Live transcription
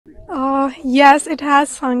Yes, it has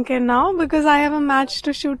sunk in now because I have a match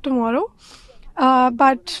to shoot tomorrow.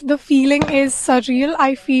 But the feeling is surreal.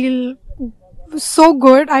 I feel so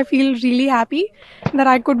good. I feel really happy that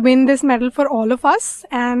I could win this medal for all of us.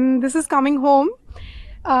 And this is coming home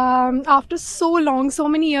after so long, so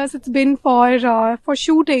many years. It's been for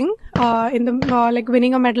shooting in the like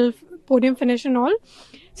winning a medal, podium finish and all.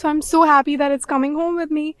 So I'm so happy that it's coming home with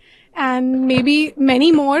me, and maybe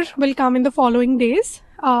many more will come in the following days.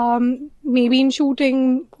 Maybe in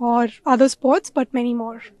shooting or other sports, but many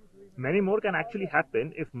more. Many more can actually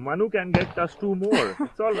happen if Manu can get us two more.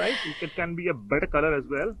 It's all right. It can be a better color as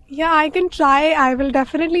well. Yeah, I can try. I will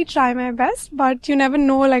definitely try my best, but you never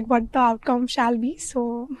know like what the outcome shall be.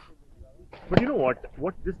 So, But you know what?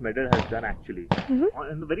 What this medal has done actually,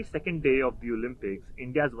 on the very second day of the Olympics,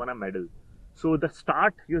 India has won a medal. So the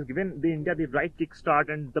start, he has given the India the right kick start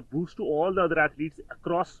and the boost to all the other athletes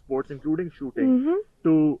across sports, including shooting,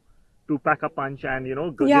 to pack a punch and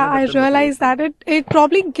go. yeah, I realize that it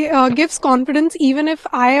probably gives confidence. Even if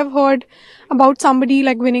I have heard about somebody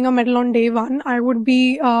like winning a medal on day one, I would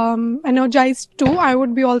be energized too. I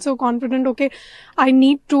would be also confident. Okay, I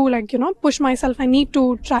need to push myself. I need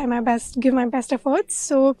to try my best, give my best efforts.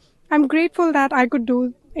 So I'm grateful that I could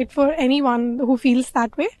do it for anyone who feels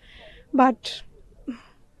that way. But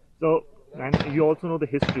So, and you also know the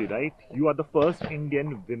history, right? You are the first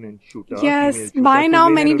Indian women shooter, yes, female shooter, by to now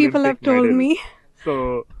win many an people Olympic have told medal. me.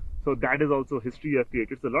 So that is also history you have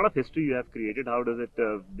created. So a lot of history you have created. How does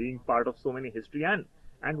it being part of so many history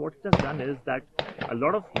and what it has done is that a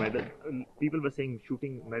lot of medal people were saying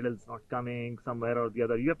shooting medals not coming somewhere or the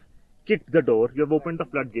other. You have kicked the door. You have opened the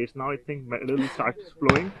floodgates. Now I think medals start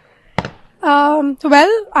flowing.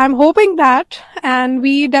 Well, I'm hoping that, and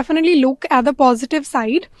we definitely look at the positive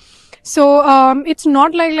side. So it's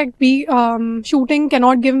not like we shooting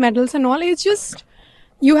cannot give medals and all. It's just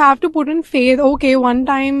you have to put in faith. Okay, one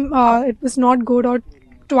time it was not good, or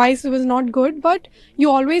twice it was not good, but you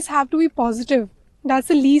always have to be positive. That's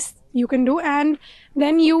the least you can do, and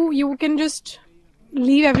then you can just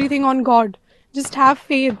leave everything on God. Just have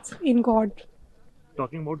faith in God.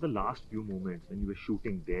 Talking about the last few moments when you were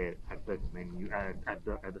shooting there at the menu at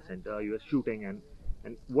the center, you were shooting and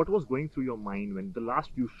what was going through your mind when the last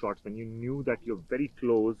few shots when you knew that you're very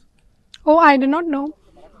close. Oh, I did not know.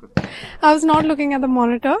 I was not looking at the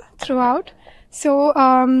monitor throughout. So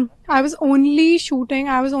I was only shooting,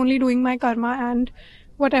 I was only doing my karma, and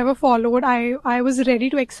whatever followed, I was ready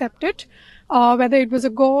to accept it. Whether it was a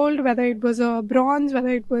gold, whether it was a bronze, whether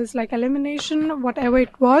it was like elimination, whatever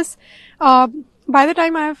it was. By the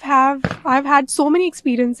time I've had so many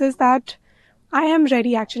experiences that I am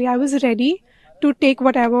ready actually. I was ready to take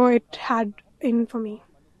whatever it had in for me.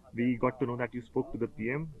 We got to know that you spoke to the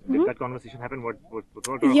PM. Did that conversation happen? How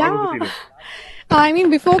was Yeah. the feeling? I mean,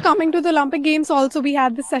 before coming to the Olympic Games, also we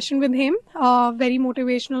had this session with him, very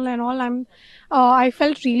motivational and all. I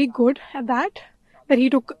felt really good at that he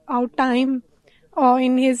took out time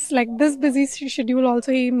in his like this busy schedule.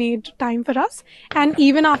 Also, he made time for us, and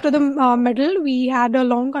even after the medal, we had a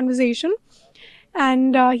long conversation,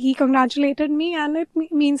 and he congratulated me, and it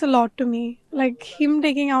means a lot to me. Like him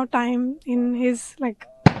taking out time in his like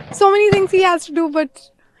so many things he has to do, but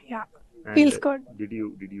yeah, And feels good. did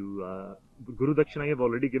you Guru Dakshina you have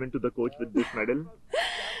already given to the coach with this medal?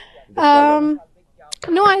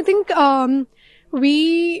 No, I think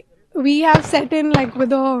we have set in like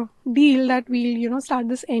with a deal that we'll start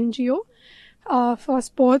this NGO for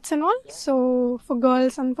sports and all. So for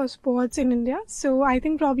girls and for sports in India. So I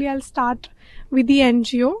think probably I'll start with the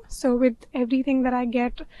NGO. So with everything that I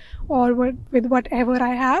get or with whatever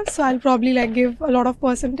I have. So I'll probably like give a lot of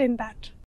percent in that.